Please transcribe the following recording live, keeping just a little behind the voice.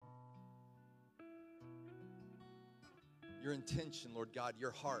your intention, Lord God,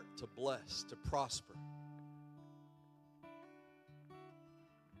 your heart to bless, to prosper.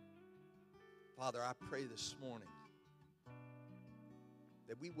 Father, I pray this morning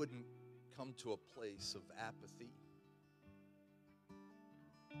that we wouldn't come to a place of apathy,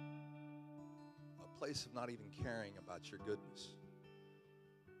 a place of not even caring about your goodness.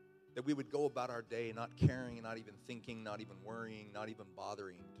 That we would go about our day not caring, not even thinking, not even worrying, not even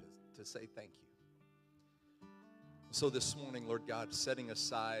bothering to say thank you. So this morning, Lord God, setting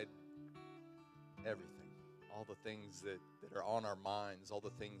aside everything, all the things that are on our minds, all the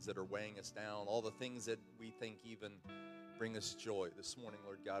things that are weighing us down, all the things that we think even bring us joy. This morning,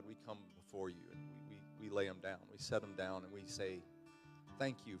 Lord God, we come before you and we lay them down. We set them down and we say,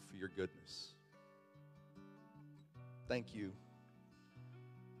 thank you for your goodness. Thank you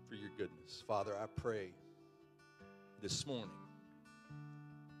for your goodness. Father, I pray this morning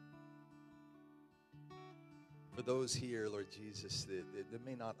for those here, Lord Jesus, that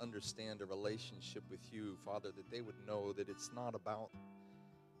may not understand a relationship with you, Father, that they would know that it's not about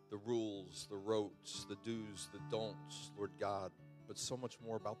the rules, the rotes, the do's, the don'ts, Lord God, but so much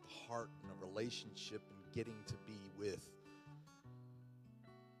more about the heart and a relationship and getting to be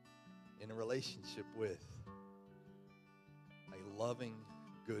in a relationship with a loving,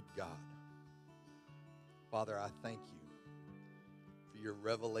 good God. Father, I thank you for your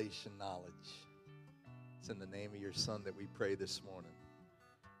revelation knowledge. It's in the name of your Son that we pray this morning.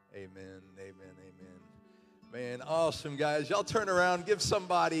 Amen, amen, amen. Man, awesome, guys. Y'all turn around, give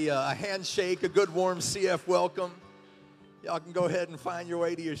somebody a handshake, a good warm CF welcome. Y'all can go ahead and find your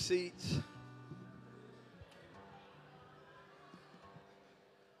way to your seats.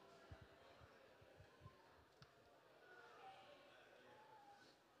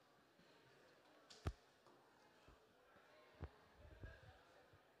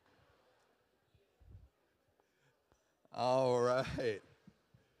 All right.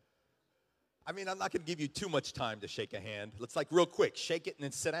 I mean, I'm not going to give you too much time to shake a hand. Let's real quick, shake it and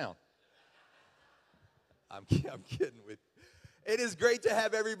then sit down. I'm kidding with you. It is great to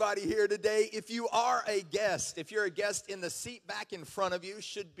have everybody here today. If you are a guest, if you're a guest, in the seat back in front of you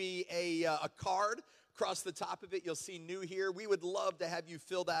should be a card. Across the top of it, you'll see new here. We would love to have you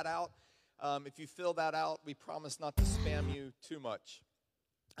fill that out. If you fill that out, we promise not to spam you too much.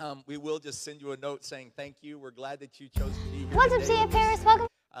 We will just send you a note saying thank you. We're glad that you chose to be here What's up, CF Paris? Welcome.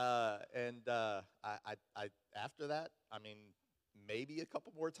 After that, I mean, maybe a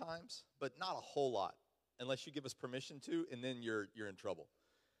couple more times, but not a whole lot, unless you give us permission to, and then you're in trouble.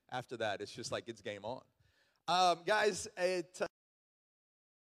 After that, it's just like it's game on. Guys,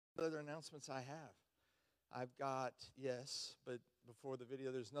 other announcements I have. I've got, yes, but before the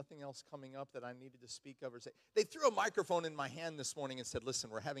video, there's nothing else coming up that I needed to speak of or say. They threw a microphone in my hand this morning and said, listen,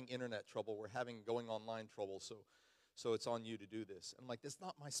 we're having internet trouble. We're having going online trouble, so it's on you to do this. I'm like, that's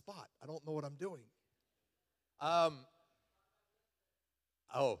not my spot. I don't know what I'm doing.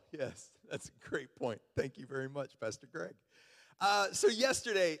 Oh, yes, that's a great point. Thank you very much, Pastor Greg. So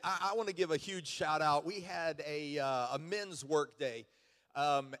yesterday, I want to give a huge shout out. We had a men's work day,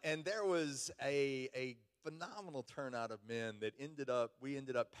 and there was a phenomenal turnout of men that we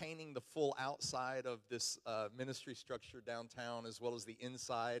ended up painting the full outside of this ministry structure downtown as well as the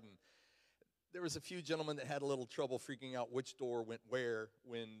inside. And there was a few gentlemen that had a little trouble freaking out which door went where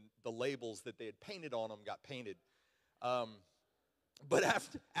when the labels that they had painted on them got painted. But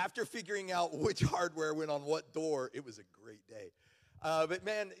after figuring out which hardware went on what door, it was a great day. But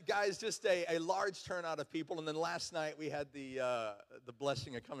man, guys, just a large turnout of people. And then last night we had the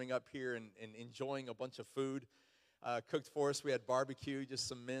blessing of coming up here and enjoying a bunch of food cooked for us. We had barbecue, just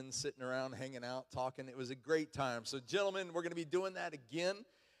some men sitting around, hanging out, talking. It was a great time. So gentlemen, we're going to be doing that again.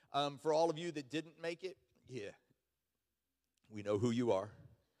 For all of you that didn't make it, yeah, we know who you are.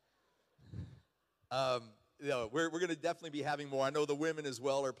 We're going to definitely be having more. I know the women as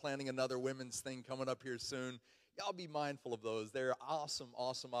well are planning another women's thing coming up here soon. Y'all be mindful of those. They're awesome,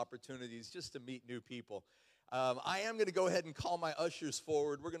 awesome opportunities just to meet new people. I am going to go ahead and call my ushers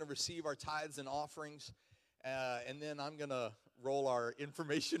forward. We're going to receive our tithes and offerings, and then I'm going to roll our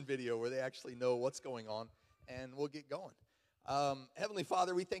information video where they actually know what's going on, and we'll get going. Heavenly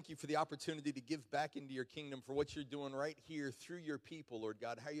Father, we thank you for the opportunity to give back into your kingdom for what you're doing right here through your people, Lord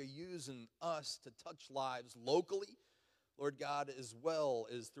God, how you're using us to touch lives locally, Lord God, as well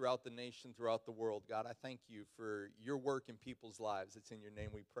as throughout the nation, throughout the world. God, I thank you for your work in people's lives. It's in your name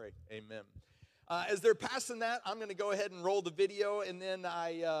we pray. Amen. As they're passing that, I'm going to go ahead and roll the video, and then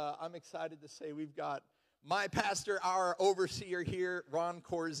I'm excited to say we've got my pastor, our overseer here, Ron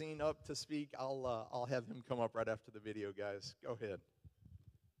Corzine, up to speak. I'll have him come up right after the video, guys. Go ahead.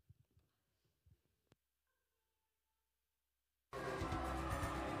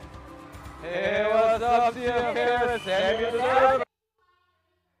 Claudia Harris, Samuel.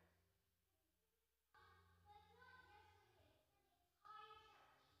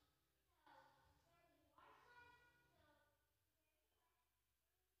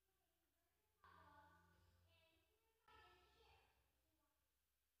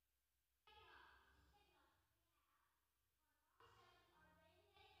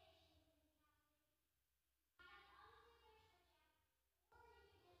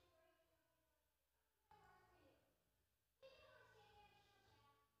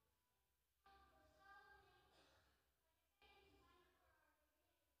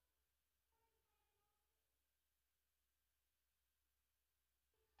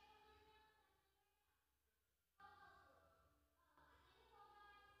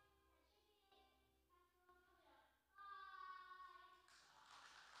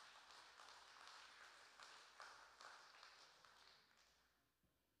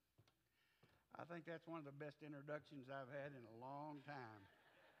 I think that's one of the best introductions I've had in a long time.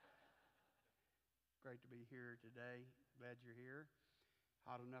 Great to be here today. Glad you're here.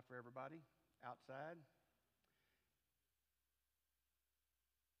 Hot enough for everybody outside.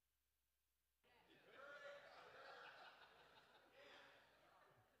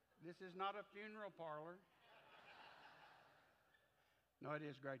 This is not a funeral parlor. No, it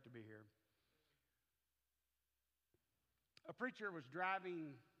is great to be here. A preacher was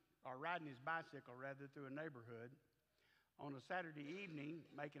riding his bicycle rather through a neighborhood on a Saturday evening,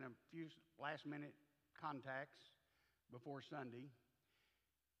 making a few last-minute contacts before Sunday.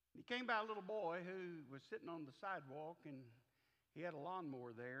 He came by a little boy who was sitting on the sidewalk, and he had a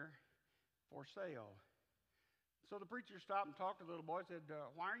lawnmower there for sale. So the preacher stopped and talked to the little boy. Said,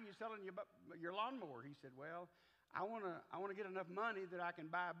 "Why are you selling your lawnmower?" He said, "Well, I want to get enough money that I can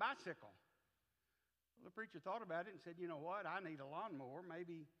buy a bicycle." Well, the preacher thought about it and said, "You know what? I need a lawnmower.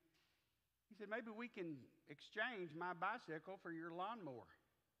 He said, maybe we can exchange my bicycle for your lawnmower."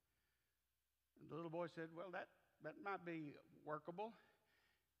 And the little boy said, "Well, that might be workable.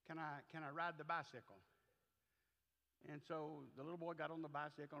 Can I ride the bicycle?" And so the little boy got on the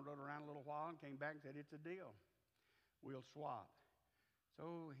bicycle and rode around a little while and came back and said, "It's a deal. We'll swap."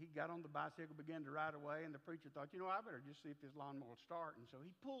 So he got on the bicycle, began to ride away, and the preacher thought, I better just see if this lawnmower will start. And so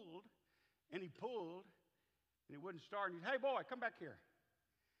he pulled, and it wouldn't start. And he said, "Hey, boy, come back here.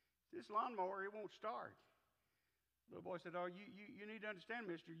 This lawnmower, it won't start." The little boy said, "Oh, you need to understand,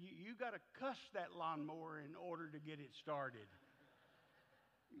 mister, you got to cuss that lawnmower in order to get it started."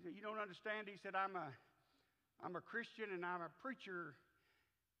 He said, "You don't understand." He said, I'm a Christian and I'm a preacher,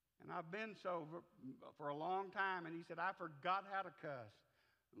 and I've been so for a long time." And he said, "I forgot how to cuss."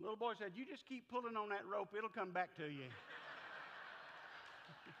 The little boy said, "You just keep pulling on that rope, it'll come back to you."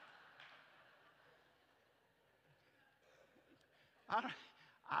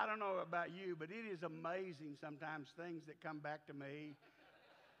 I don't know about you, but it is amazing sometimes things that come back to me.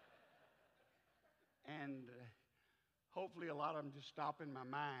 And hopefully a lot of them just stop in my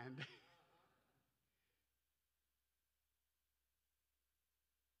mind.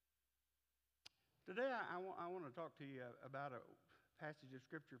 Today I want to talk to you about a passage of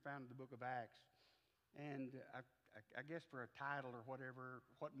Scripture found in the book of Acts. And I guess for a title or whatever,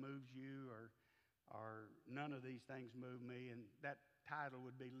 what moves you, or none of these things move me, and that title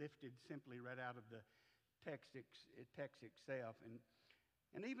would be lifted simply right out of the text itself.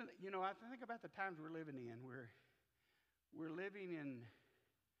 And even, I think about the times we're living in. We're living in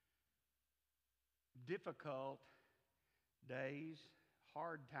difficult days,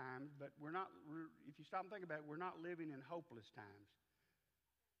 hard times, but if you stop and think about it, we're not living in hopeless times.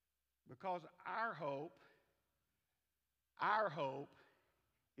 Because our hope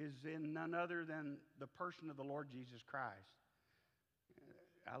is in none other than the person of the Lord Jesus Christ.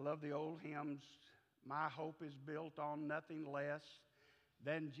 I love the old hymns. My hope is built on nothing less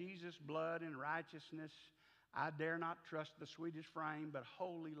than Jesus' blood and righteousness. I dare not trust the sweetest frame, but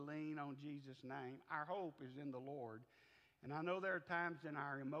wholly lean on Jesus' name. Our hope is in the Lord. And I know there are times in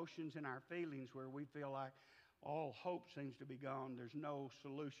our emotions and our feelings where we feel like all hope seems to be gone. There's no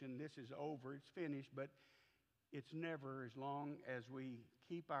solution. This is over. It's finished. But it's never, as long as we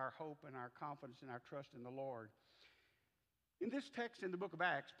keep our hope and our confidence and our trust in the Lord. In this text in the book of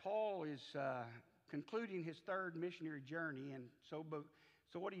Acts, Paul is concluding his third missionary journey. And so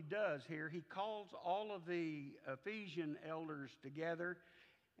what he does here, he calls all of the Ephesian elders together,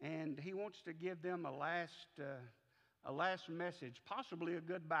 and he wants to give them a last message, possibly a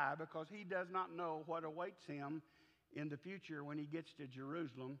goodbye, because he does not know what awaits him in the future when he gets to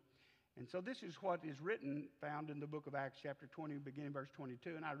Jerusalem. And so this is what is written, found in the book of Acts chapter 20, beginning verse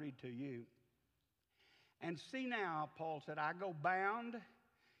 22, and I read to you. "And see now," Paul said, "I go bound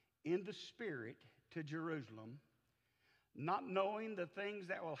in the Spirit to Jerusalem, not knowing the things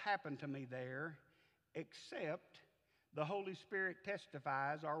that will happen to me there, except the Holy Spirit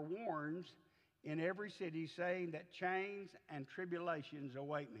testifies or warns in every city, saying that chains and tribulations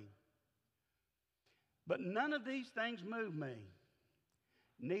await me. But none of these things move me.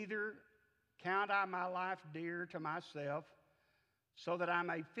 Neither count I my life dear to myself, so that I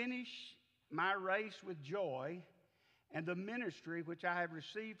may finish my race with joy and the ministry which I have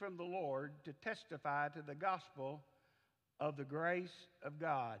received from the Lord to testify to the gospel of the grace of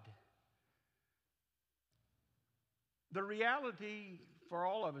God. The reality for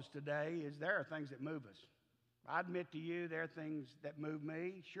all of us today is there are things that move us. I admit to you, there are things that move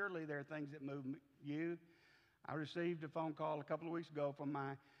me. Surely there are things that move you. I received a phone call a couple of weeks ago from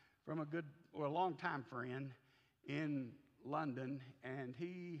a long-time friend in London, and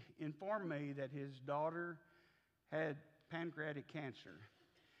he informed me that his daughter had pancreatic cancer.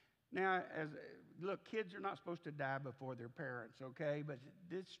 Now, look, kids are not supposed to die before their parents, okay? But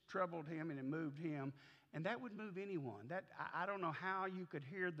this troubled him and it moved him, and that would move anyone. I don't know how you could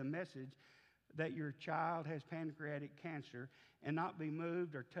hear the message that your child has pancreatic cancer and not be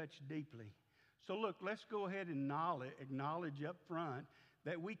moved or touched deeply. So look, let's go ahead and acknowledge up front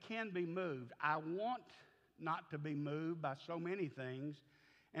that we can be moved. I want not to be moved by so many things,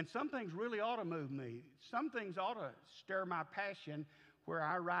 and some things really ought to move me. Some things ought to stir my passion where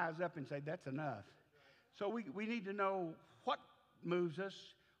I rise up and say, that's enough. So we need to know what moves us,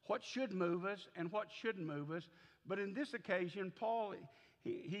 what should move us, and what shouldn't move us. But in this occasion, Paul,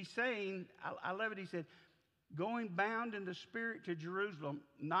 he's saying, I love it, he said, going bound in the Spirit to Jerusalem,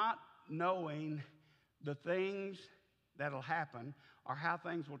 not knowing the things that'll happen or how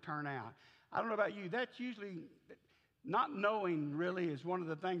things will turn out. I don't know about you, that's usually, not knowing really is one of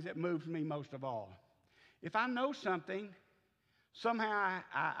the things that moves me most of all. If I know something, somehow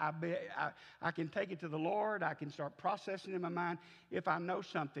I can take it to the Lord. I can start processing in my mind. If I know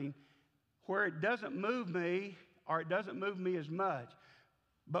something where it doesn't move me or it doesn't move me as much.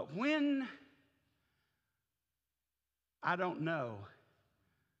 But when I don't know,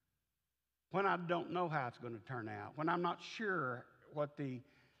 when I don't know how it's going to turn out, when I'm not sure what the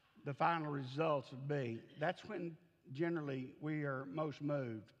final results would be, that's when generally we are most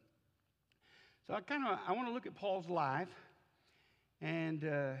moved. So I want to look at Paul's life and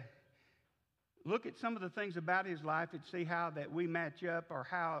look at some of the things about his life and see how that we match up or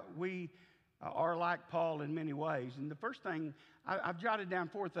how we are like Paul in many ways. And the first thing, I've jotted down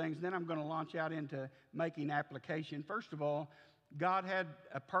 4 things, and then I'm going to launch out into making application. First of all, God had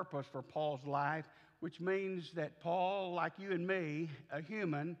a purpose for Paul's life, which means that Paul, like you and me, a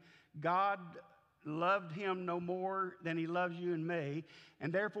human, God loved him no more than he loves you and me.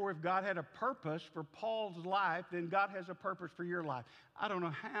 And therefore, if God had a purpose for Paul's life, then God has a purpose for your life. I don't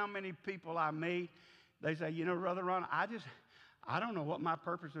know how many people I meet, they say, you know, Brother Ron, I don't know what my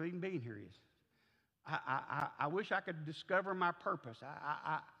purpose of even being here is. I wish I could discover my purpose.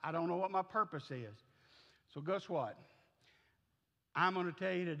 I don't know what my purpose is. So guess what? I'm going to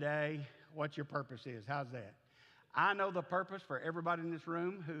tell you today what your purpose is. How's that? I know the purpose for everybody in this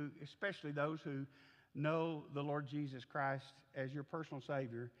room, especially those who know the Lord Jesus Christ as your personal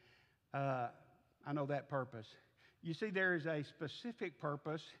Savior. I know that purpose. You see, there is a specific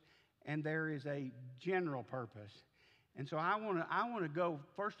purpose and there is a general purpose. And so I want to go,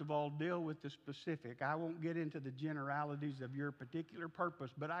 first of all, deal with the specific. I won't get into the generalities of your particular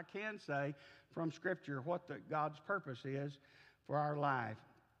purpose, but I can say from Scripture what God's purpose is for our life.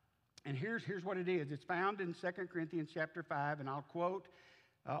 And here's what it is. It's found in 2 Corinthians chapter 5, and I'll quote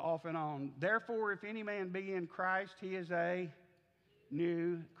off and on. Therefore, if any man be in Christ, he is a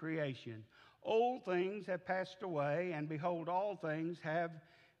new creation. Old things have passed away, and behold, all things have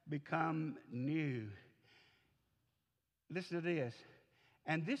become new. Listen to this.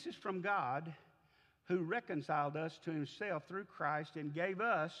 And this is from God, who reconciled us to himself through Christ and gave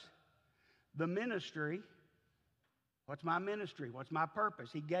us the ministry. What's my ministry? What's my purpose?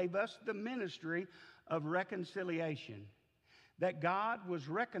 He gave us the ministry of reconciliation. That God was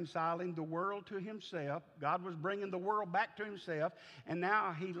reconciling the world to himself. God was bringing the world back to himself. And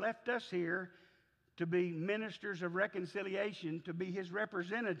now he left us here to be ministers of reconciliation, to be his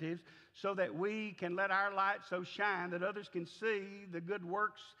representatives, so that we can let our light so shine that others can see the good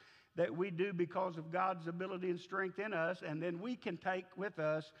works that we do because of God's ability and strength in us. And then we can take with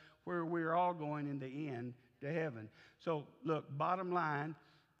us where we're all going in the end, to heaven. So look, bottom line,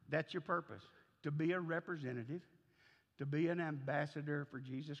 that's your purpose, to be a representative, to be an ambassador for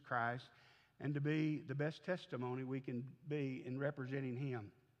Jesus Christ, and to be the best testimony we can be in representing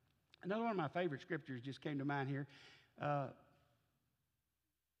him. Another one of my favorite scriptures just came to mind here.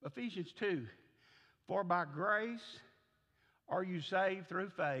 Ephesians 2. For by grace are you saved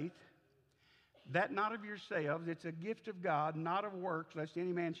through faith, that not of yourselves, it's a gift of God, not of works, lest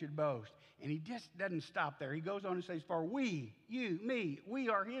any man should boast. And he just doesn't stop there. He goes on and says, for we, you, me, we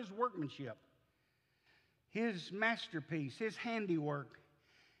are his workmanship, his masterpiece, his handiwork.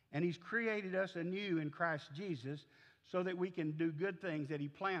 And he's created us anew in Christ Jesus so that we can do good things that he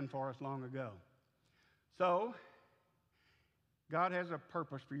planned for us long ago. So, God has a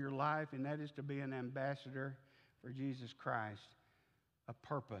purpose for your life, and that is to be an ambassador for Jesus Christ. A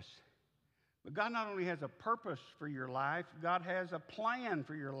purpose. But God not only has a purpose for your life, God has a plan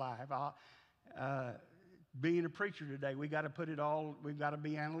for your life. Being a preacher today, we've got to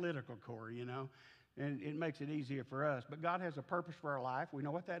be analytical, Corey, you know, and it makes it easier for us. But God has a purpose for our life. We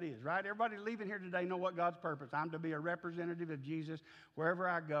know what that is, right? Everybody leaving here today know what God's purpose. I'm to be a representative of Jesus wherever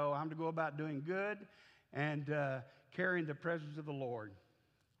I go. I'm to go about doing good and carrying the presence of the Lord.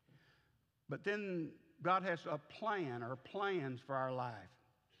 But then God has a plan or plans for our life.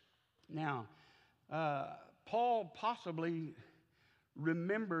 Now, Paul possibly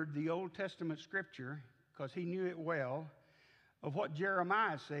remembered the Old Testament scripture, because he knew it well, of what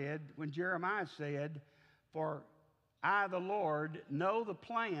Jeremiah said when Jeremiah said, for I, the Lord, know the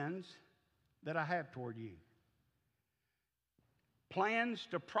plans that I have toward you. Plans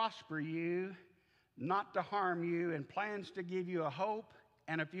to prosper you, not to harm you, and plans to give you a hope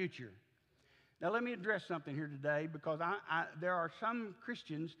and a future. Now, let me address something here today, because there are some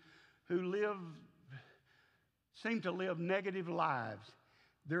Christians who seem to live negative lives.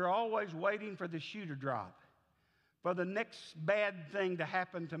 They're always waiting for the shoe to drop, for the next bad thing to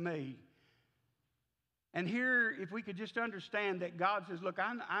happen to me. And here, if we could just understand that God says, look,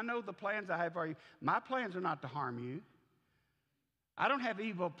 I know the plans I have for you. My plans are not to harm you. I don't have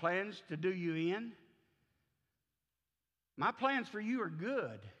evil plans to do you in. My plans for you are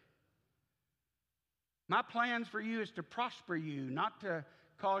good. My plans for you is to prosper you, not to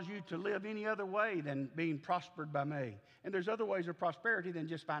cause you to live any other way than being prospered by me. And there's other ways of prosperity than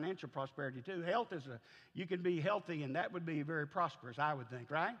just financial prosperity too. Health you can be healthy, and that would be very prosperous, I would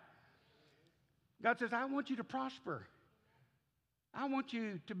think, right? God says, I want you to prosper. I want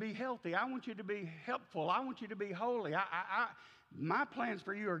you to be healthy. I want you to be helpful. I want you to be holy. My plans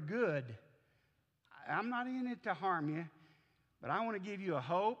for you are good. I'm not in it to harm you, but I want to give you a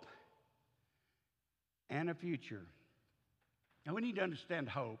hope and a future. Now, we need to understand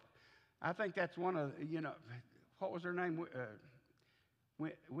hope. I think that's one of, what was her name?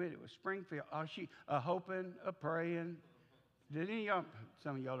 It was Springfield. She hoping, a praying. Did any of y'all,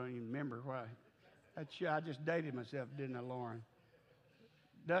 some of y'all don't even remember why. I just dated myself, didn't I, Lauren?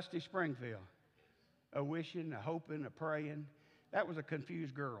 Dusty Springfield. A wishing, a hoping, a praying. That was a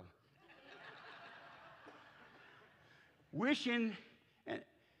confused girl. Wishing and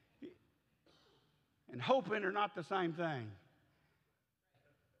hoping are not the same thing.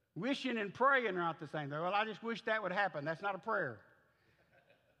 Wishing and praying are not the same thing. Well, I just wish that would happen. That's not a prayer.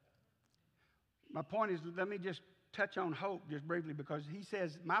 My point is, let me just touch on hope just briefly, because he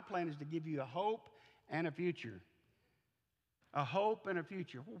says, my plan is to give you a hope and a future. A hope and a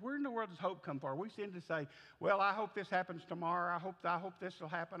future. Well, where in the world does hope come from? We seem to say, well, I hope this happens tomorrow. I hope this will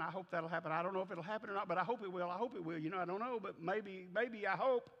happen. I hope that'll happen. I don't know if it'll happen or not, but I hope it will. I hope it will. I don't know, but maybe I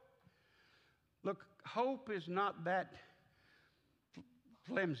hope. Look, hope is not that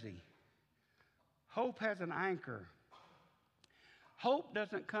flimsy. Hope has an anchor. Hope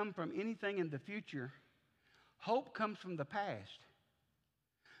doesn't come from anything in the future. Hope comes from the past.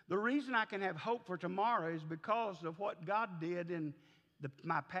 The reason I can have hope for tomorrow is because of what God did in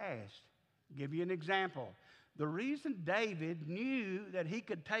my past. I'll give you an example. The reason David knew that he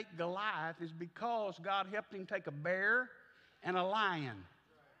could take Goliath is because God helped him take a bear and a lion.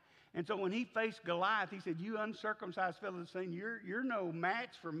 And so when he faced Goliath, he said, you uncircumcised Philistine, you're no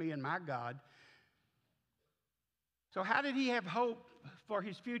match for me and my God. So how did he have hope for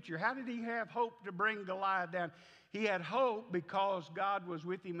his future? How did he have hope to bring Goliath down? He had hope because God was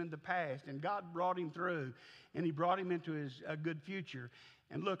with him in the past, and God brought him through, and he brought him into a good future.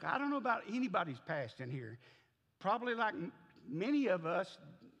 And look, I don't know about anybody's past in here. Probably like many of us,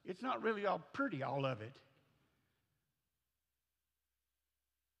 it's not really all pretty, all of it.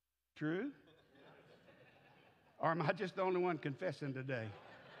 True? Or am I just the only one confessing today?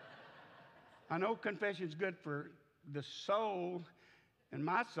 I know confession's good for the soul and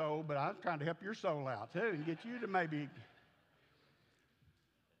my soul, but I'm trying to help your soul out too and get you to maybe.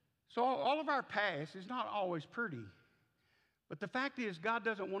 So all of our past is not always pretty. But the fact is, God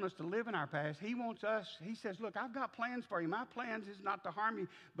doesn't want us to live in our past. He wants us, he says, look, I've got plans for you. My plans is not to harm you,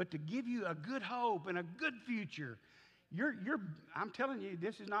 but to give you a good hope and a good future. I'm telling you,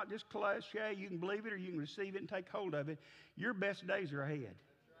 this is not just cliche. You can believe it or you can receive it and take hold of it. Your best days are ahead.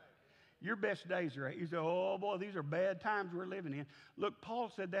 Your best days are ahead. You say, oh boy, these are bad times we're living in. Look,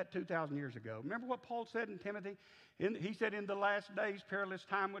 Paul said that 2,000 years ago. Remember what Paul said in Timothy? He said, in the last days, perilous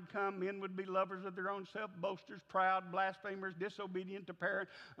time would come. Men would be lovers of their own self, boasters, proud, blasphemers, disobedient to parent,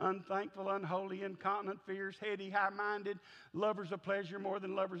 unthankful, unholy, incontinent, fierce, heady, high-minded, lovers of pleasure more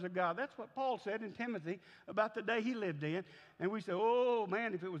than lovers of God. That's what Paul said in Timothy about the day he lived in. And we say, oh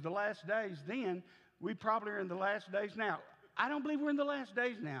man, if it was the last days then, we probably are in the last days now. I don't believe we're in the last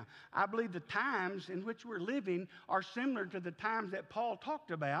days now. I believe the times in which we're living are similar to the times that Paul talked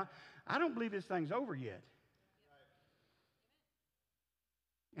about. I don't believe this thing's over yet.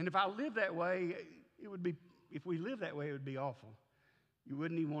 And if I live that way, if we live that way, it would be awful. You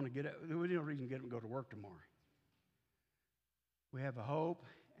wouldn't even want to get up. There would be no reason to get up and go to work tomorrow. We have a hope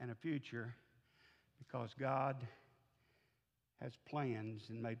and a future because God has plans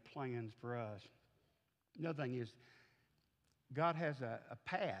and made plans for us. Another thing is, God has a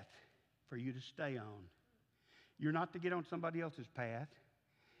path for you to stay on. You're not to get on somebody else's path.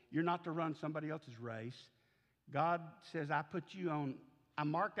 You're not to run somebody else's race. God says, I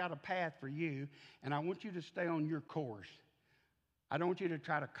marked out a path for you, and I want you to stay on your course. I don't want you to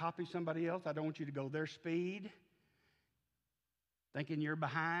try to copy somebody else. I don't want you to go their speed, thinking you're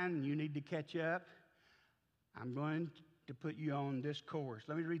behind and you need to catch up. I'm going to put you on this course.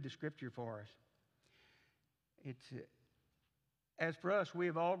 Let me read the scripture for us. As for us, we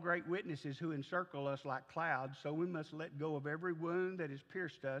have all great witnesses who encircle us like clouds, so we must let go of every wound that has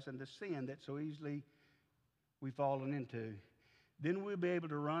pierced us and the sin that so easily we've fallen into. Then we'll be able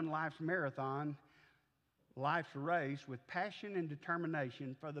to run life's marathon, life's race with passion and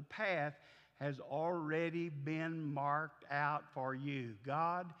determination, for the path has already been marked out for you.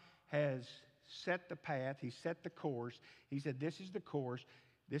 God has set the path. He set the course. He said, this is the course.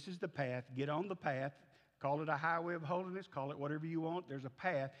 This is the path. Get on the path. Call it a highway of holiness. Call it whatever you want. There's a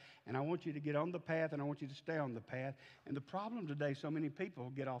path, and I want you to get on the path, and I want you to stay on the path. And the problem today, so many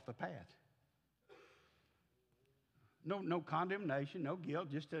people get off the path. No condemnation, no guilt,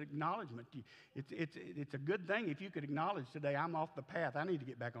 just an acknowledgement. It's a good thing if you could acknowledge today, I'm off the path. I need to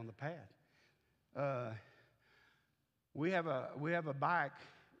get back on the path. We have a bike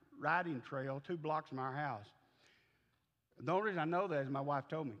riding trail 2 blocks from our house. The only reason I know that is my wife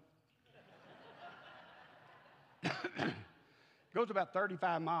told me. It goes about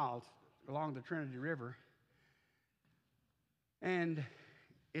 35 miles along the Trinity River, and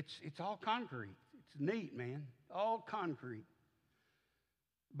it's all concrete. It's neat, man. All concrete.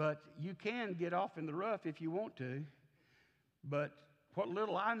 But you can get off in the rough if you want to. But what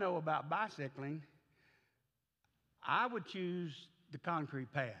little I know about bicycling, I would choose the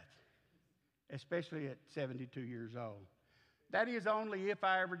concrete path, especially at 72 years old. That is only if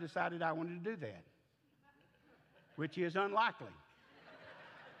I ever decided I wanted to do that, which is unlikely.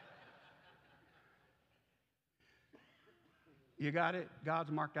 You got it?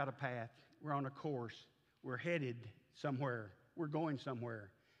 God's marked out a path. We're on a course. We're headed somewhere. We're going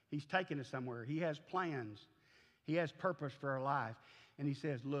somewhere. He's taking us somewhere. He has plans. He has purpose for our life. And he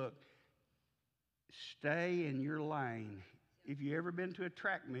says, look, stay in your lane. If you've ever been to a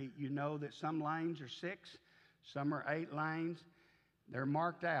track meet, you know that some lanes are 6, some are 8 lanes. They're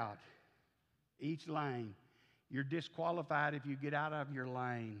marked out, each lane. You're disqualified if you get out of your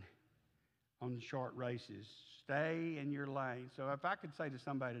lane on short races. Stay in your lane. So if I could say to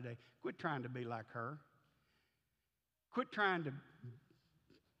somebody today, quit trying to be like her. Quit trying to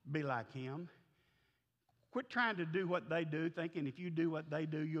be like him. Quit trying to do what they do, thinking if you do what they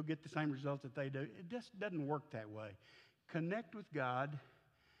do, you'll get the same results that they do. It just doesn't work that way. Connect with God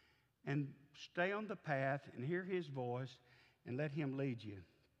and stay on the path and hear his voice and let him lead you.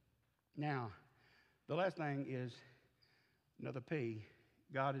 Now, the last thing is another P.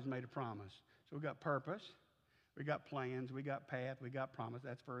 God has made a promise. So we've got purpose, we got plans, we got path, we got promise.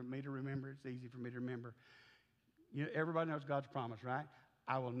 That's for me to remember. It's easy for me to remember. You know, everybody knows God's promise, right?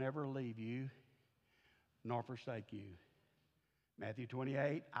 I will never leave you nor forsake you. Matthew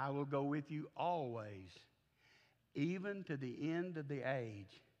 28, I will go with you always, even to the end of the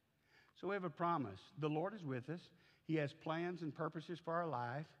age. So we have a promise. The Lord is with us. He has plans and purposes for our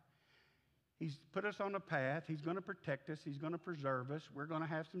life. He's put us on a path. He's going to protect us. He's going to preserve us. We're going to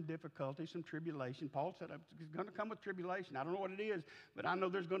have some difficulty, some tribulation. Paul said it's going to come with tribulation. I don't know what it is, but I know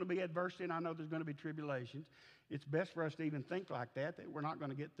there's going to be adversity and I know there's going to be tribulations. It's best for us to even think like that we're not going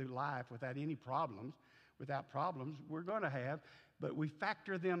to get through life without any problems. Without problems, we're going to have, but we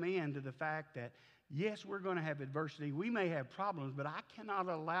factor them into the fact that, yes, we're going to have adversity. We may have problems, but I cannot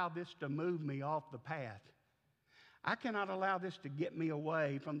allow this to move me off the path. I cannot allow this to get me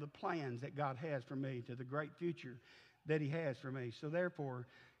away from the plans that God has for me, to the great future that He has for me. So therefore,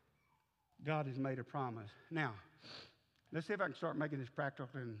 God has made a promise. Now, let's see if I can start making this practical.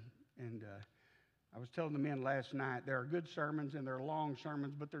 And I was telling the men last night, there are good sermons and there are long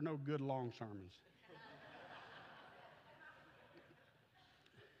sermons, but there are no good long sermons.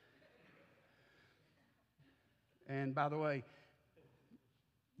 And by the way,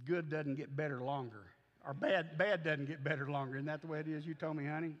 good doesn't get better longer. Or bad doesn't get better longer. Isn't that the way it is? You told me,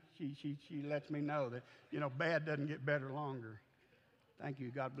 honey. She lets me know that, bad doesn't get better longer. Thank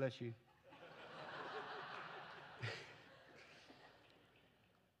you. God bless you.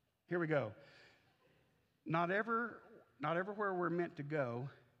 Here we go. Not everywhere we're meant to go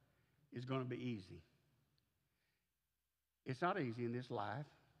is going to be easy. It's not easy in this life.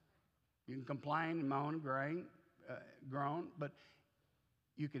 You can complain and moan and groan, but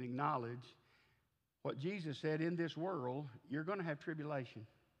you can acknowledge what Jesus said. In this world, you're going to have tribulation.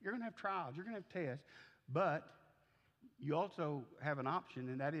 You're going to have trials. You're going to have tests. But you also have an option,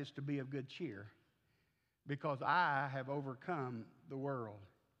 and that is to be of good cheer, because I have overcome the world.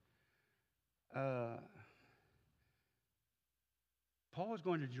 Paul is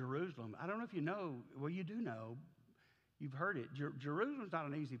going to Jerusalem. I don't know if you know. Well, you do know. You've heard it. Jerusalem's not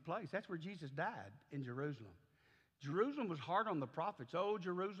an easy place. That's where Jesus died, in Jerusalem. Jerusalem was hard on the prophets. Oh,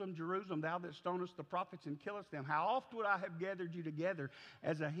 Jerusalem, Jerusalem, thou that stonest the prophets and killest them. How oft would I have gathered you together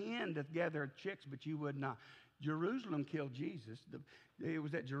as a hen doth gather chicks, but you would not. Jerusalem killed Jesus. It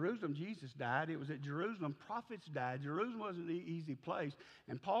was at Jerusalem Jesus died. It was at Jerusalem prophets died. Jerusalem wasn't an easy place.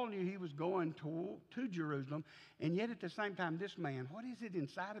 And Paul knew he was going to Jerusalem. And yet at the same time, this man, what is it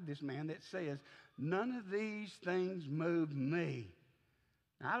inside of this man that says, none of these things move me?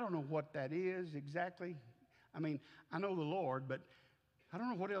 Now, I don't know what that is exactly. I mean, I know the Lord, but I don't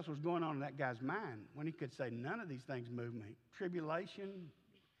know what else was going on in that guy's mind when he could say, none of these things move me. Tribulation,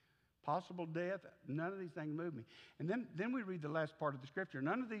 possible death, none of these things move me. And then we read the last part of the scripture.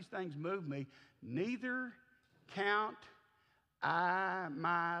 None of these things move me, neither count I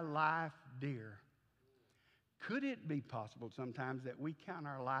my life dear. Could it be possible sometimes that we count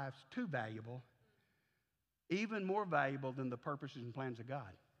our lives too valuable, even more valuable than the purposes and plans of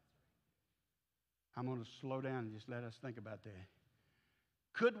God? I'm going to slow down and just let us think about that.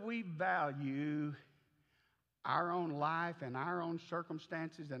 Could we value our own life and our own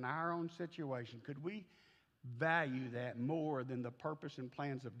circumstances and our own situation? Could we value that more than the purpose and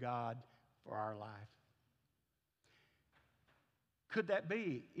plans of God for our life? Could that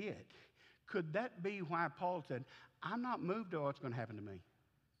be it? Could that be why Paul said, I'm not moved to what's going to happen to me?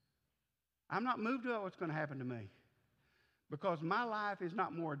 I'm not moved to what's going to happen to me, because my life is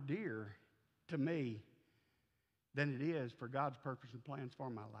not more dear to me than it is for God's purpose and plans for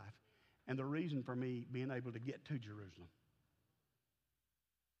my life, and the reason for me being able to get to Jerusalem.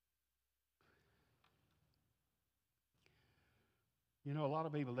 A lot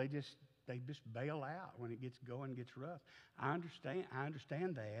of people, they just bail out when it gets rough. I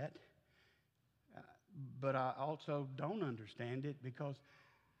understand that, but I also don't understand it, because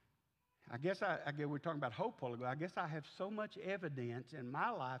I guess we're talking about hope a while ago. I guess I have so much evidence in my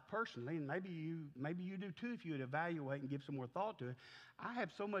life personally, and maybe you do too if you would evaluate and give some more thought to it. I have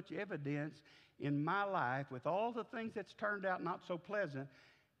so much evidence in my life with all the things that's turned out not so pleasant.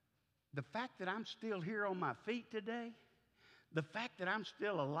 The fact that I'm still here on my feet today, the fact that I'm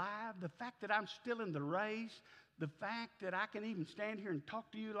still alive, the fact that I'm still in the race, the fact that I can even stand here and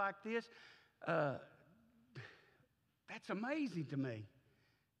talk to you like this, that's amazing to me.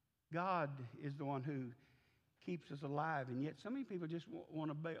 God is the one who keeps us alive, and yet so many people just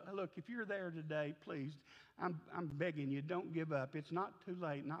want to bail. Look, if you're there today, please, I'm begging you, don't give up. It's not too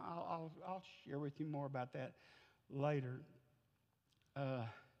late, and I'll share with you more about that later.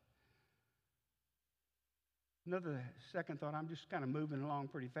 Another second thought, I'm just kind of moving along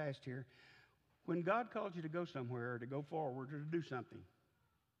pretty fast here. When God calls you to go somewhere, or to go forward, or to do something,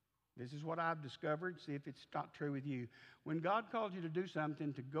 this is what I've discovered. See if it's not true with you. When God calls you to do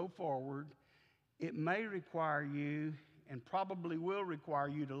something, to go forward, it may require you, and probably will require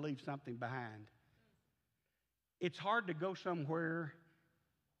you, to leave something behind. It's hard to go somewhere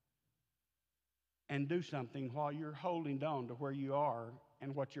and do something while you're holding on to where you are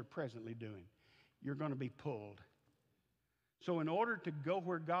and what you're presently doing. You're going to be pulled. So in order to go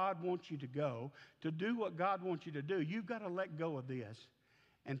where God wants you to go, to do what God wants you to do, you've got to let go of this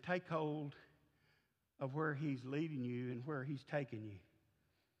and take hold of where He's leading you and where He's taking you.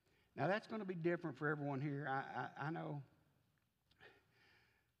 Now, that's going to be different for everyone here. I know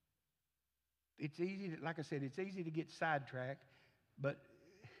it's easy, like I said, it's easy to get sidetracked, but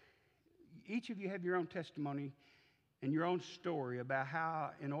each of you have your own testimony and your own story about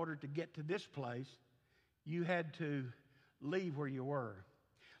how, in order to get to this place, you had to leave where you were.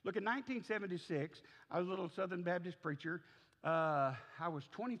 Look, in 1976, I was a little Southern Baptist preacher. I was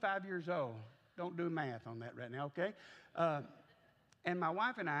 25 years old. Don't do math on that right now, okay? And my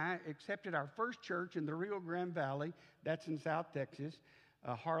wife and I accepted our first church in the Rio Grande Valley. That's in South Texas,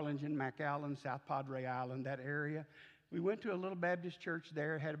 Harlingen, McAllen, South Padre Island, that area. We went to a little Baptist church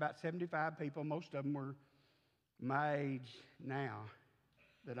there. It had about 75 people. Most of them were my age now,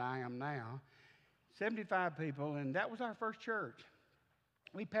 that I am now. 75 people, and that was our first church.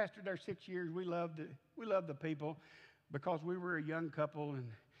 We pastored there 6 years. We loved the people because we were a young couple and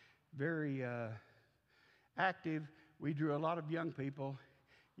very active. We drew a lot of young people.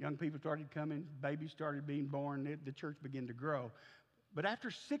 Young people started coming. Babies started being born. The church began to grow. But after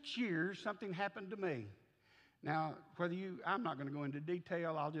 6 years, something happened to me. Now, I'm not going to go into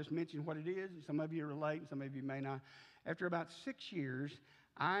detail. I'll just mention what it is. Some of you relate, and some of you may not. After about 6 years,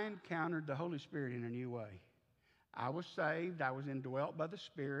 I encountered the Holy Spirit in a new way. I was saved. I was indwelt by the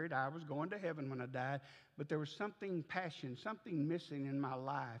Spirit. I was going to heaven when I died. But there was something missing in my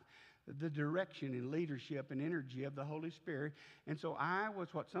life. The direction and leadership and energy of the Holy Spirit. And so I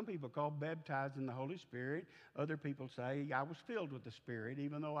was what some people call baptized in the Holy Spirit. Other people say I was filled with the Spirit.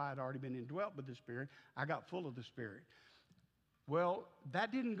 Even though I had already been indwelt with the Spirit, I got full of the Spirit. Well,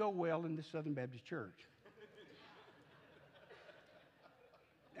 that didn't go well in the Southern Baptist Church.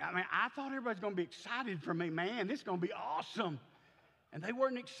 I mean, I thought everybody's going to be excited for me. Man, this is going to be awesome. And they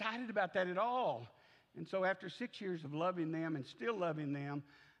weren't excited about that at all. And so after 6 years of loving them and still loving them,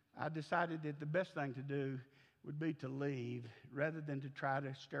 I decided that the best thing to do would be to leave rather than to try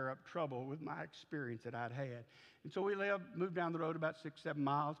to stir up trouble with my experience that I'd had. And so we moved down the road about 6, 7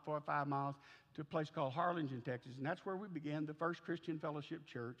 miles, 4 or 5 miles to a place called Harlingen, Texas. And that's where we began the First Christian Fellowship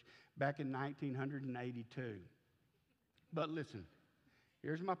Church back in 1982. But listen,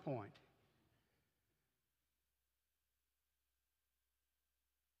 here's my point.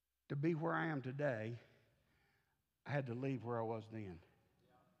 To be where I am today, I had to leave where I was then.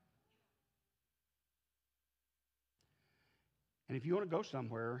 And if you want to go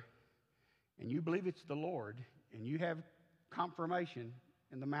somewhere and you believe it's the Lord and you have confirmation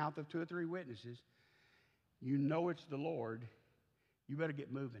in the mouth of 2 or 3 witnesses, you know it's the Lord, you better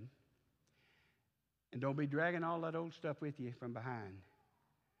get moving. And don't be dragging all that old stuff with you from behind.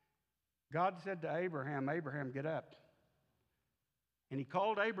 God said to Abraham, Abraham, get up. And he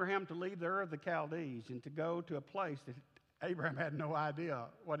called Abraham to leave the Ur of the Chaldees and to go to a place that Abraham had no idea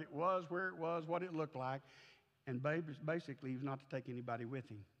what it was, where it was, what it looked like. And basically, he was not to take anybody with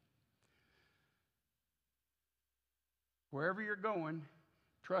him. Wherever you're going,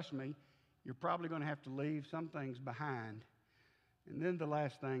 trust me, you're probably going to have to leave some things behind. And then the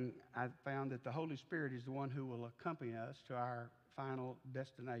last thing, I found that the Holy Spirit is the one who will accompany us to our final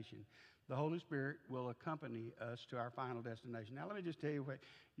destination. The Holy Spirit will accompany us to our final destination. Now, let me just tell you what,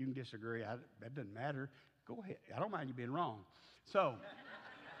 you can disagree. That doesn't matter. Go ahead. I don't mind you being wrong. So,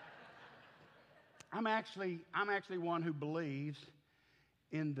 I'm actually one who believes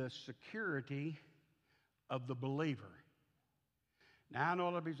in the security of the believer. Now, I know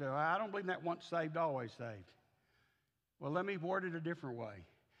a lot of people say, well, I don't believe in that once saved, always saved. Well, let me word it a different way.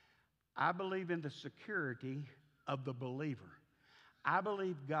 I believe in the security of the believer. I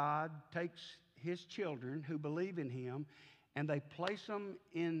believe God takes his children who believe in him and they place them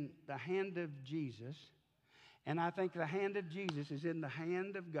in the hand of Jesus. And I think the hand of Jesus is in the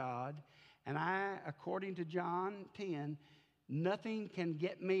hand of God. And according to John 10, nothing can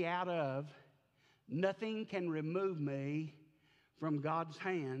get me out of, nothing can remove me from God's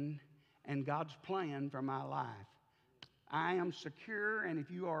hand and God's plan for my life. I am secure, and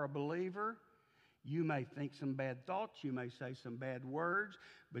if you are a believer, you may think some bad thoughts, you may say some bad words,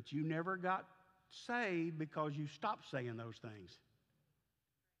 but you never got saved because you stopped saying those things.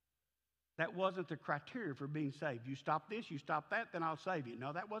 That wasn't the criteria for being saved. You stop this, you stop that, then I'll save you.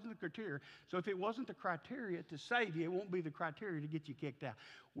 No, that wasn't the criteria. So if it wasn't the criteria to save you, it won't be the criteria to get you kicked out.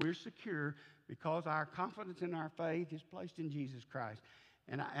 We're secure because our confidence in our faith is placed in Jesus Christ.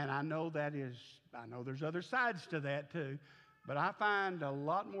 And I know I know there's other sides to that too, but I find a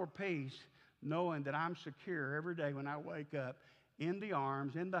lot more peace knowing that I'm secure every day when I wake up in the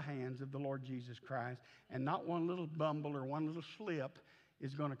arms, in the hands of the Lord Jesus Christ, and not one little bumble or one little slip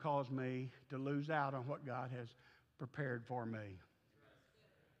is going to cause me to lose out on what God has prepared for me.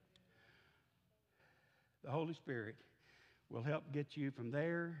 The Holy Spirit will help get you from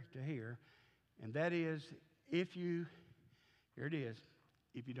there to here, and that is if you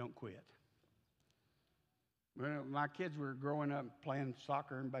don't quit. When my kids were growing up playing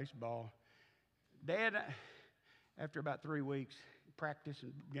soccer and baseball, Dad, After about 3 weeks, practice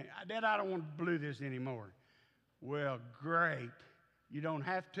and Dad, I don't want to do this anymore. Well, great. You don't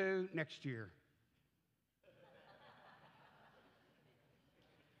have to next year.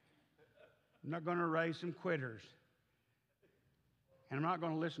 I'm not going to raise some quitters. And I'm not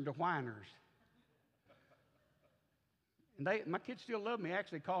going to listen to whiners. And my kids still love me,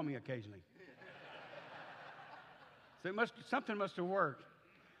 actually call me occasionally. So something must have worked.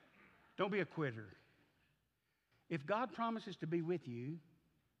 Don't be a quitter. If God promises to be with you,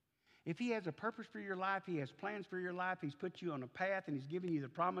 if He has a purpose for your life, He has plans for your life, He's put you on a path, and He's given you the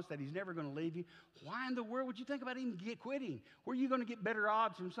promise that He's never going to leave you, why in the world would you think about even quitting? Where are you going to get better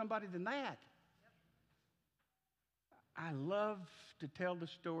odds from somebody than that? I love to tell the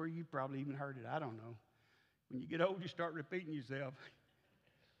story. You probably even heard it. I don't know. When you get old, you start repeating yourself.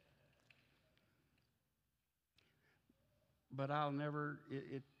 But I'll never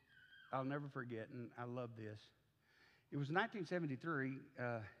forget, and I love this. It was 1973.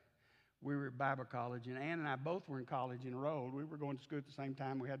 We were at Bible college, and Ann and I both were in college enrolled. We were going to school at the same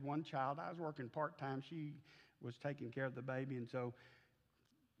time. We had one child. I was working part-time. She was taking care of the baby, and so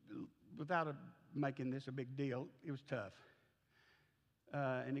without making this a big deal, it was tough.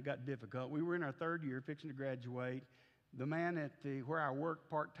 And it got difficult. We were in our third year, fixing to graduate. The man where I worked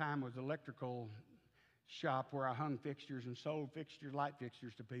part-time was electrical shop where I hung fixtures and sold light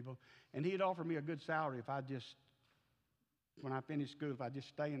fixtures to people. And he had offered me a good salary when I finished school, if I just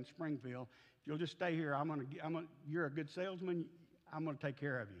stay in Springfield. If you'll just stay here, you're a good salesman, I'm going to take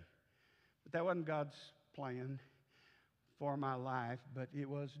care of you. But that wasn't God's plan for my life, but it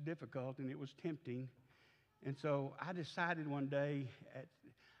was difficult and it was tempting. And so I decided one day,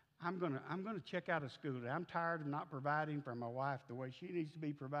 I'm going to check out of school. I'm tired of not providing for my wife the way she needs to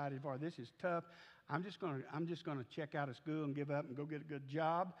be provided for. This is tough. I'm just going to check out of school and give up and go get a good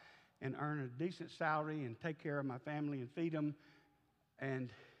job and earn a decent salary and take care of my family and feed them.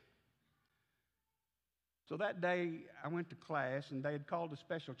 And so that day I went to class, and they had called a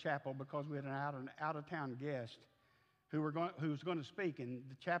special chapel because we had an out-of-town guest who was going to speak, and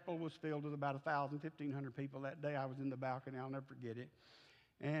the chapel was filled with about 1,000, 1,500 people that day. I was in the balcony. I'll never forget it.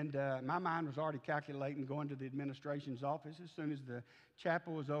 And my mind was already calculating going to the administration's office as soon as the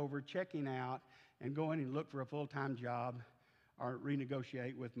chapel was over, checking out, and going and look for a full-time job or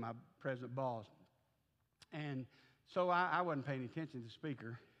renegotiate with my present boss. And so I wasn't paying attention to the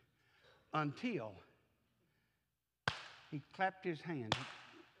speaker until he clapped his hands.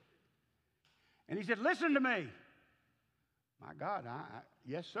 And he said, "Listen to me." My God,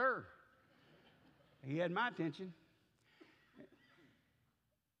 yes, sir. He had my attention.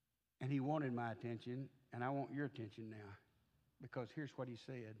 And he wanted my attention, and I want your attention now, because here's what he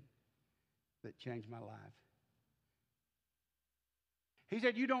said that changed my life. He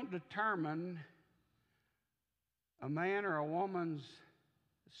said, "You don't determine a man or a woman's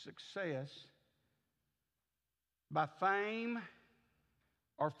success by fame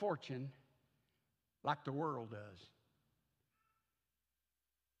or fortune like the world does,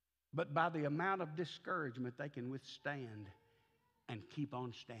 but by the amount of discouragement they can withstand and keep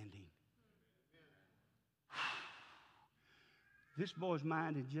on standing." This boy's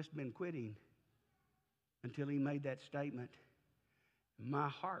mind had just been quitting until he made that statement. My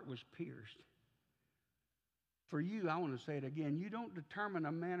heart was pierced. For you, I want to say it again. You don't determine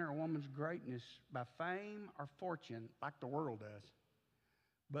a man or a woman's greatness by fame or fortune like the world does,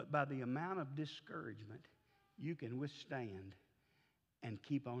 but by the amount of discouragement you can withstand and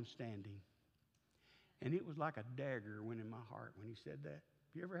keep on standing. And it was like a dagger went in my heart when he said that.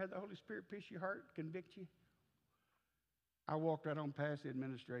 Have you ever had the Holy Spirit pierce your heart, convict you? I walked right on past the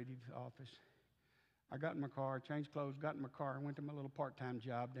administrative office. I got in my car, changed clothes, got in my car, and went to my little part-time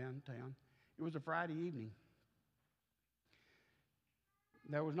job downtown. It was a Friday evening.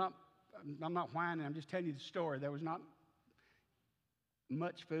 I'm not whining, I'm just telling you the story. There was not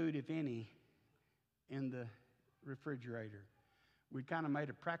much food, if any, in the refrigerator. We kind of made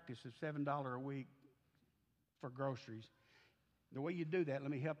a practice of $7 a week for groceries. The way you do that,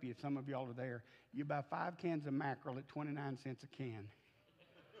 let me help you if some of y'all are there. You buy 5 cans of mackerel at 29 cents a can.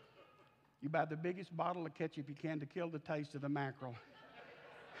 You buy the biggest bottle of ketchup you can to kill the taste of the mackerel.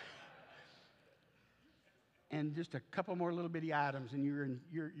 And just a couple more little bitty items, and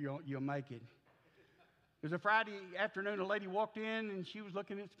you'll make it. It was a Friday afternoon. A lady walked in, and she was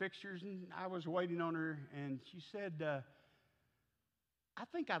looking at fixtures, and I was waiting on her, and she said, "I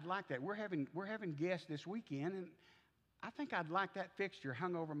think I'd like that. We're having guests this weekend, and I think I'd like that fixture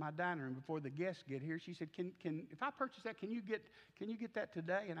hung over my dining room before the guests get here." She said, "Can if I purchase that, can you get that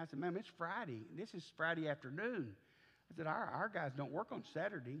today?" And I said, "Ma'am, it's Friday. This is Friday afternoon." I said, "Our guys don't work on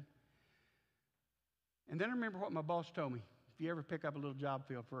Saturday." And then I remember what my boss told me. If you ever pick up a little job,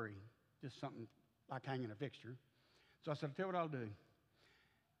 feel free. Just something like hanging a fixture. So I said, I'll tell you what I'll do.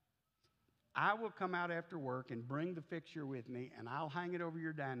 I will come out after work and bring the fixture with me, and I'll hang it over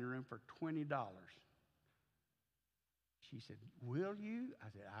your dining room for $20. She said, will you? I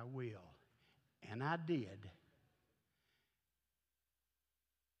said, I will. And I did.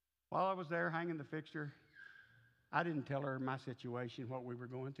 While I was there hanging the fixture, I didn't tell her my situation, what we were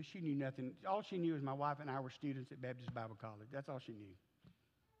going through. She knew nothing. All she knew is my wife and I were students at Baptist Bible College. That's all she knew.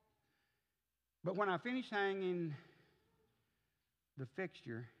 But when I finished hanging the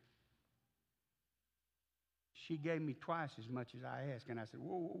fixture, she gave me twice as much as I asked. And I said,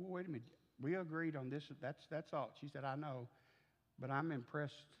 whoa, wait a minute. We agreed on this. That's all. She said, I know, but I'm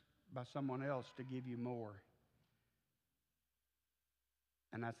impressed by someone else to give you more.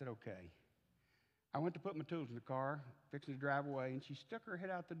 And I said, okay. I went to put my tools in the car, fixing to drive away, and she stuck her head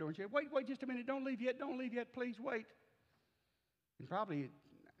out the door and she said, wait just a minute. Don't leave yet. Don't leave yet. Please wait. And probably it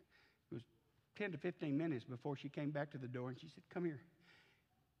was 10 to 15 minutes before she came back to the door, and she said, come here.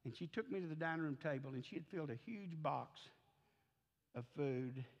 And she took me to the dining room table, and she had filled a huge box of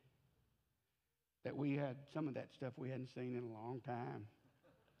food that we had, some of that stuff we hadn't seen in a long time.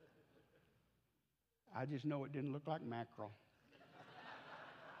 I just know it didn't look like mackerel.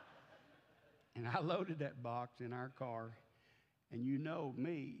 And I loaded that box in our car, and you know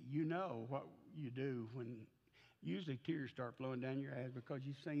me, you know what you do when usually tears start flowing down your eyes because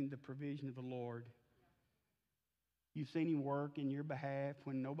you've seen the provision of the Lord. You've seen him work in your behalf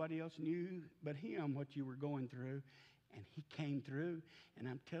when nobody else knew but him what you were going through, and he came through. And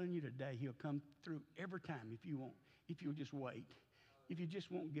I'm telling you today, he'll come through every time if you'll just wait, if you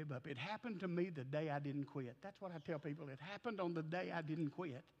just won't give up. It happened to me the day I didn't quit. That's what I tell people. It happened on the day I didn't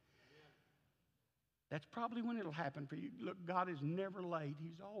quit. That's probably when it'll happen for you. Look, God is never late.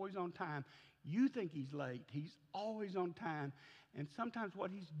 He's always on time. You think he's late. He's always on time. And sometimes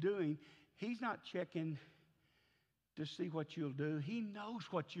what he's doing, he's not checking to see what you'll do. He knows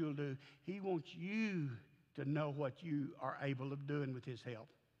what you'll do. He wants you to know what you are able of doing with his help.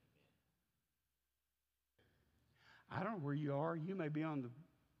 I don't know where you are. You may be on the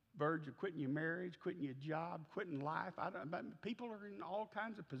verge of quitting your marriage, quitting your job, quitting life. People are in all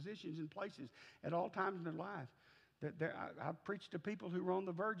kinds of positions and places at all times in their life. I've preached to people who were on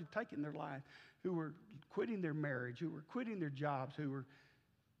the verge of taking their life, who were quitting their marriage, who were quitting their jobs,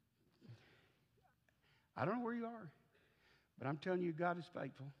 I don't know where you are, but I'm telling you, God is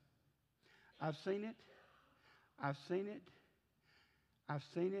faithful. I've seen it. I've seen it. I've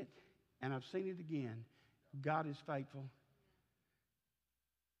seen it. And I've seen it again. God is faithful.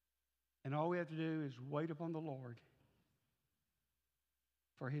 And all we have to do is wait upon the Lord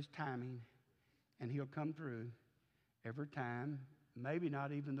for his timing, and he'll come through every time. Maybe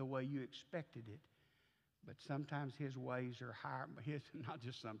not even the way you expected it, but sometimes his ways are higher. Not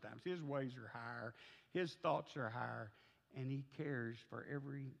just sometimes. His ways are higher. His thoughts are higher, and he cares for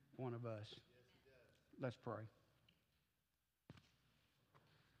every one of us. Yes, he does. Let's pray.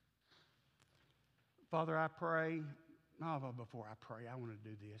 Father, I pray. Before I pray, I want to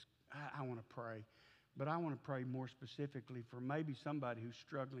do this. I want to pray, but I want to pray more specifically for maybe somebody who's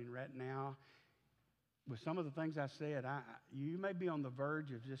struggling right now with some of the things I said. You may be on the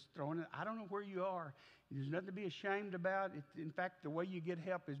verge of just throwing it. I don't know where you are. There's nothing to be ashamed about. In fact, the way you get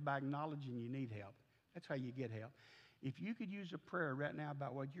help is by acknowledging you need help. That's how you get help. If you could use a prayer right now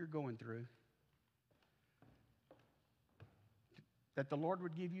about what you're going through, that the Lord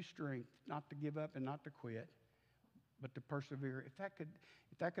would give you strength not to give up and not to quit, but to persevere. If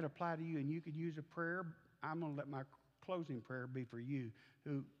that could apply to you and you could use a prayer, I'm going to let my closing prayer be for you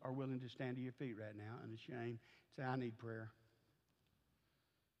who are willing to stand to your feet right now unashamed. Say, I need prayer.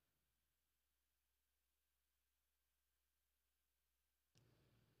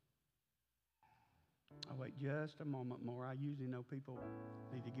 I'll wait just a moment more. I usually know people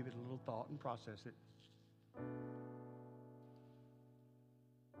need to give it a little thought and process it.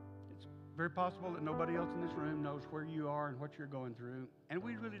 It's very possible that nobody else in this room knows where you are and what you're going through, and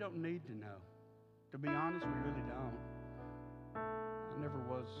we really don't need to know. To be honest, we really don't. I never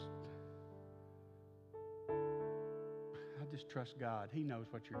was. I just trust God. He knows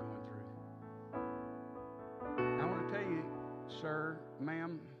what you're going through. I want to tell you, sir,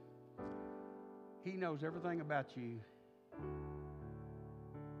 ma'am, he knows everything about you.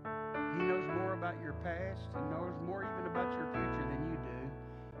 He knows more about your past and knows more even about your future than you do.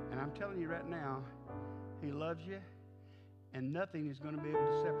 And I'm telling you right now, he loves you, and nothing is going to be able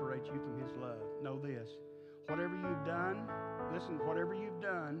to separate you from his love. Know this. Whatever you've done, listen, whatever you've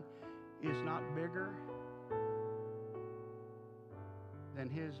done is not bigger than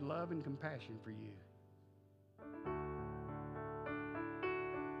his love and compassion for you.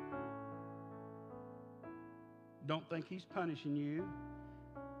 Don't think He's punishing you.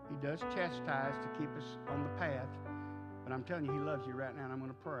 He does chastise to keep us on the path. But I'm telling you, He loves you right now, and I'm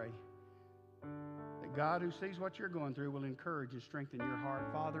going to pray that God, who sees what you're going through, will encourage and strengthen your heart.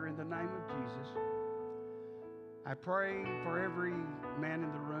 Father, in the name of Jesus, I pray for every man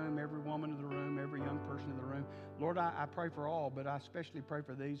in the room, every woman in the room, every young person in the room. Lord, I pray for all, but I especially pray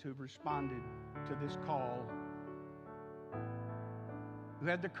for these who've responded to this call, who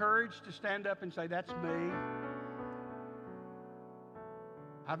had the courage to stand up and say, that's me.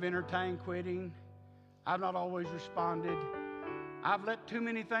 I've entertained quitting. I've not always responded. I've let too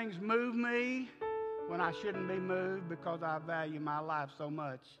many things move me when I shouldn't be moved because I value my life so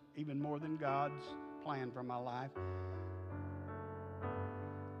much, even more than God's plan for my life.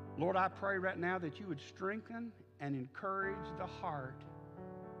 Lord, I pray right now that you would strengthen and encourage the heart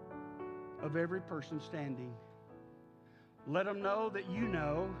of every person standing. Let them know that you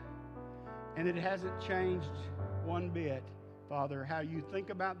know, and it hasn't changed one bit, Father, how you think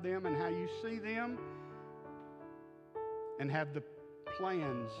about them and how you see them, and have the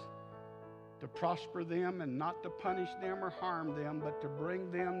plans to prosper them and not to punish them or harm them, but to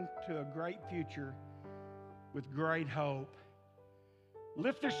bring them to a great future with great hope.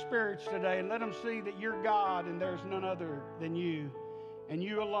 Lift their spirits today and let them see that you're God and there's none other than you, and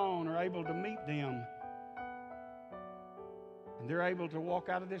you alone are able to meet them. And they're able to walk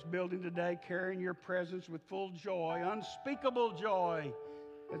out of this building today carrying your presence with full joy, unspeakable joy,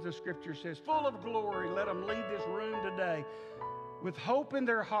 as the scripture says, full of glory. Let them leave this room today with hope in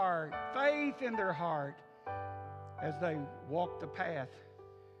their heart, faith in their heart, as they walk the path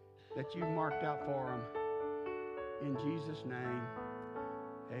that you marked out for them. In Jesus' name,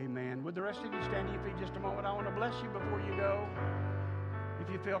 amen. Would the rest of you stand to your feet just a moment? I want to bless you before you go. If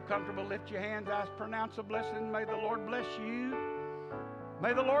you feel comfortable, lift your hands. I pronounce a blessing. May the Lord bless you.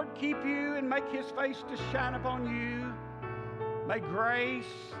 May the Lord keep you and make His face to shine upon you. May grace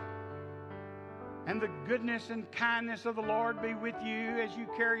and the goodness and kindness of the Lord be with you as you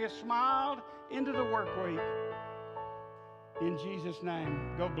carry a smile into the work week. In Jesus'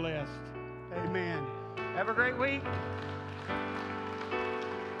 name, go blessed. Amen. Have a great week.